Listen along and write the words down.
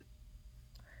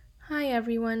Hi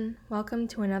everyone, welcome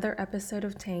to another episode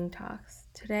of Tang Talks.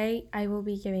 Today I will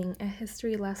be giving a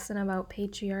history lesson about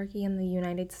patriarchy in the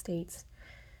United States.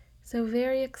 So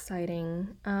very exciting.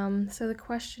 So the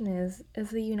question is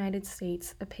the United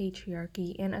States a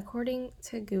patriarchy? And according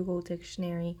to Google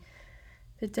Dictionary,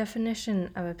 the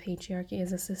definition of a patriarchy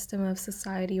is a system of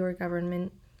society or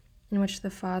government in which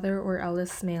the father or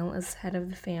eldest male is head of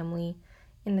the family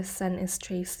and the son is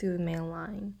traced through the male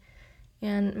line.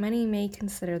 And many may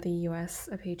consider the US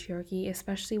a patriarchy,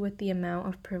 especially with the amount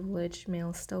of privilege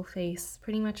males still face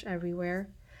pretty much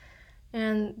everywhere.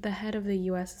 And the head of the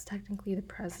US is technically the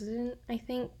president, I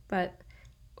think, but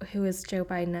who is Joe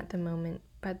Biden at the moment.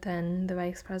 But then the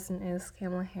vice president is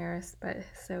Kamala Harris, but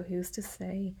so who's to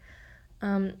say?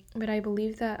 But I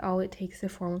believe that all it takes to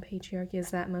form a patriarchy is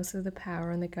that most of the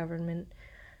power in the government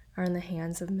are in the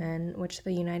hands of men, which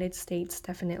the United States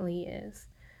definitely is.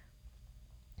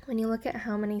 When you look at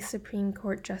how many Supreme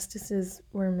Court justices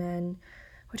were men,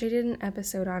 which I did an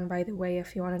episode on, by the way,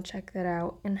 if you want to check that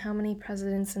out, and how many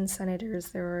presidents and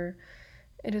senators there were,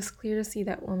 it is clear to see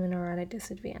that women are at a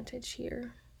disadvantage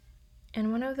here.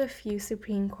 And one of the few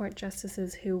Supreme Court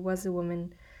justices who was a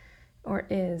woman, or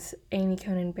is, Amy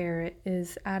Coney Barrett,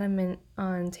 is adamant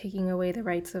on taking away the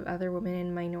rights of other women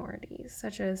and minorities,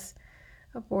 such as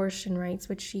abortion rights,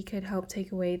 which she could help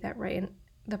take away that right and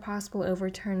the possible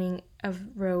overturning of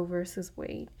Roe versus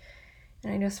Wade.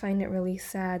 And I just find it really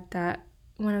sad that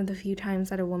one of the few times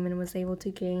that a woman was able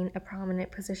to gain a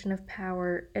prominent position of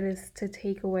power, it is to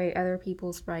take away other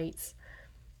people's rights,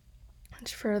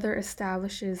 which further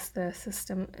establishes the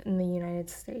system in the United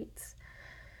States,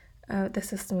 the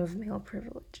system of male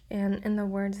privilege. And in the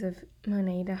words of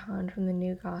Monet DeHaan from the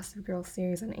new Gossip Girl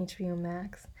series on HBO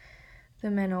Max, the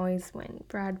men always win.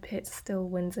 Brad Pitt still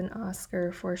wins an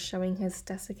Oscar for showing his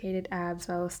desiccated abs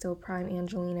while still prime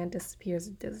Angelina disappears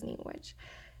at Disney, which...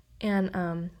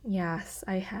 And, yes,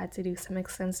 I had to do some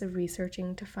extensive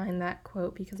researching to find that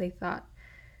quote because I thought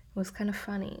it was kind of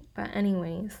funny. But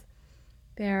anyways,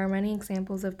 there are many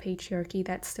examples of patriarchy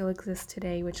that still exist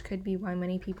today, which could be why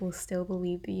many people still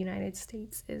believe the United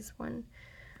States is one.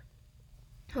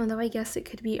 Although I guess it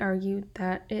could be argued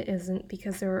that it isn't,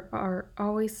 because there are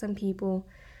always some people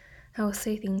who will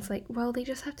say things like, well, they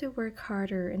just have to work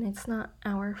harder and it's not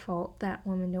our fault that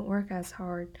women don't work as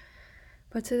hard.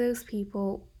 But to those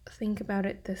people, think about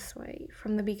it this way.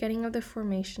 From the beginning of the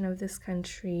formation of this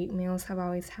country, males have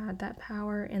always had that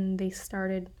power, and they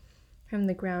started from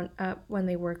the ground up when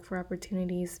they worked for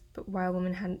opportunities, but while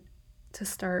women had to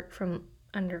start from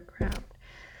underground.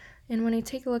 And when you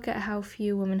take a look at how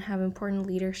few women have important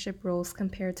leadership roles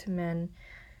compared to men,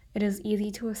 it is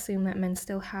easy to assume that men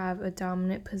still have a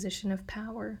dominant position of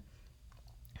power.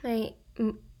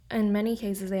 In many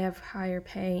cases, they have higher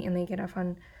pay and they get off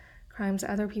on crimes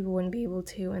other people wouldn't be able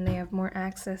to, and they have more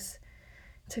access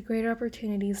to greater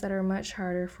opportunities that are much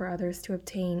harder for others to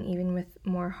obtain, even with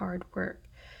more hard work.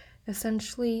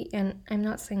 Essentially, and I'm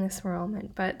not saying this for all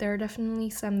men, but there are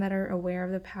definitely some that are aware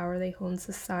of the power they hold in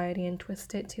society and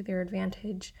twist it to their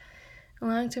advantage,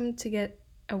 allowing them to get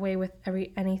away with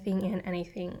anything and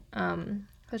anything,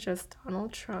 such as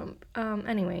Donald Trump.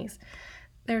 Anyways,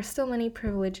 there are still many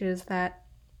privileges that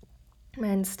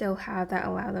men still have that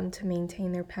allow them to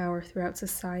maintain their power throughout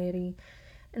society.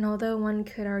 And although one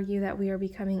could argue that we are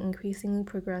becoming increasingly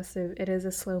progressive, it is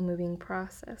a slow-moving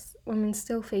process. Women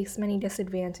still face many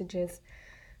disadvantages,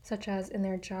 such as in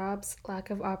their jobs, lack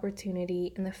of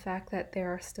opportunity, and the fact that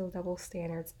there are still double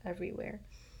standards everywhere.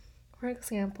 For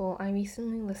example, I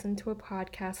recently listened to a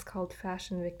podcast called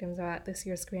Fashion Victims at this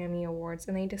year's Grammy Awards,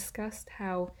 and they discussed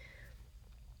how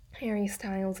Harry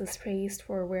Styles is praised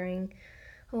for wearing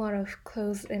a lot of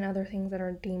clothes and other things that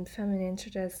are deemed feminine,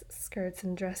 such as skirts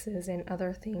and dresses and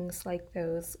other things like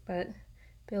those, but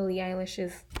Billie Eilish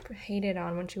is hated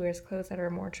on when she wears clothes that are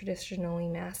more traditionally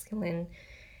masculine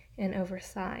and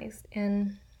oversized.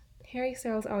 And Harry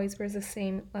Styles always wears the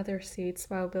same leather suits,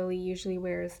 while Billie usually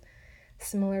wears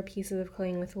similar pieces of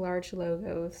clothing with large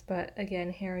logos, but again,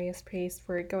 Harry is praised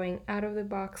for going out of the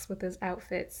box with his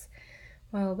outfits,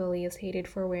 while Billie is hated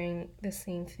for wearing the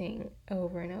same thing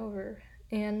over and over.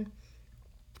 And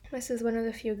this is one of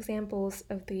the few examples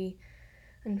of the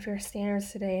unfair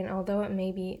standards today, and although it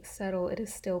may be subtle, it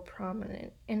is still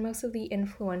prominent. And most of the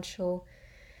influential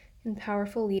and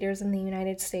powerful leaders in the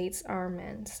United States are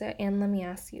men. And let me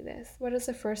ask you this. What is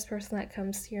the first person that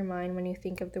comes to your mind when you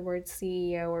think of the word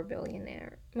CEO or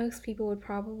billionaire? Most people would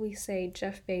probably say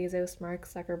Jeff Bezos, Mark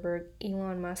Zuckerberg,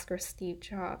 Elon Musk, or Steve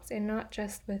Jobs, and not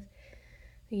just with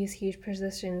these huge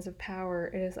positions of power.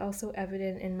 It is also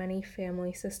evident in many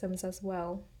family systems as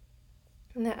well.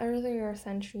 In the earlier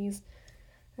centuries,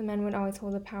 The men would always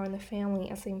hold the power in the family,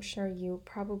 as I'm sure you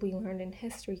probably learned in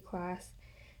history class,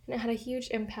 and it had a huge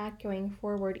impact going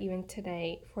forward even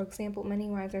today. For example, many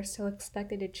wives are still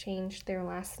expected to change their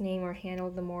last name or handle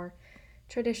the more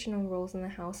traditional roles in the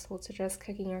household, such as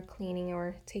cooking or cleaning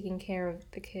or taking care of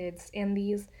the kids. And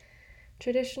these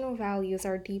traditional values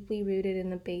are deeply rooted in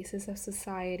the basis of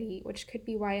society, which could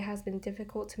be why it has been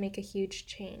difficult to make a huge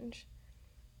change.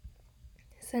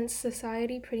 Since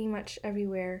society pretty much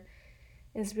everywhere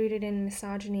is rooted in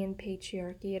misogyny and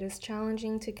patriarchy, it is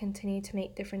challenging to continue to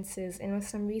make differences, and with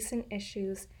some recent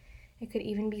issues, it could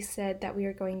even be said that we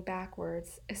are going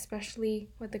backwards, especially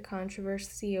with the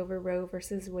controversy over Roe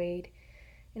versus Wade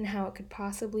and how it could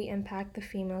possibly impact the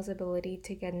female's ability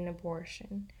to get an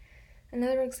abortion.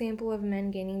 Another example of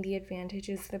men gaining the advantage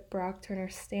is the Brock Turner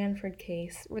Stanford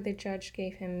case, where the judge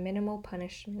gave him minimal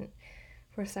punishment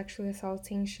for sexually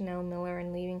assaulting Chanel Miller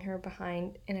and leaving her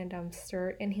behind in a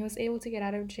dumpster, and he was able to get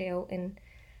out of jail in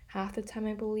half the time,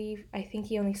 I believe. I think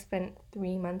he only spent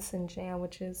 3 months in jail,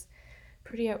 which is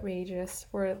pretty outrageous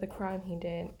for the crime he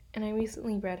did. And I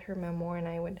recently read her memoir, and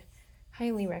I would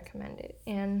highly recommend it.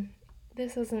 And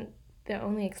this isn't the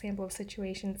only example of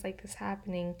situations like this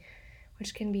happening,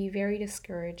 which can be very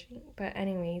discouraging. But,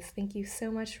 anyways, thank you so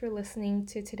much for listening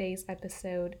to today's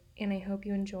episode, and I hope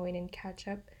you enjoyed and catch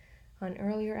up on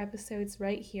earlier episodes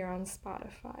right here on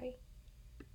Spotify.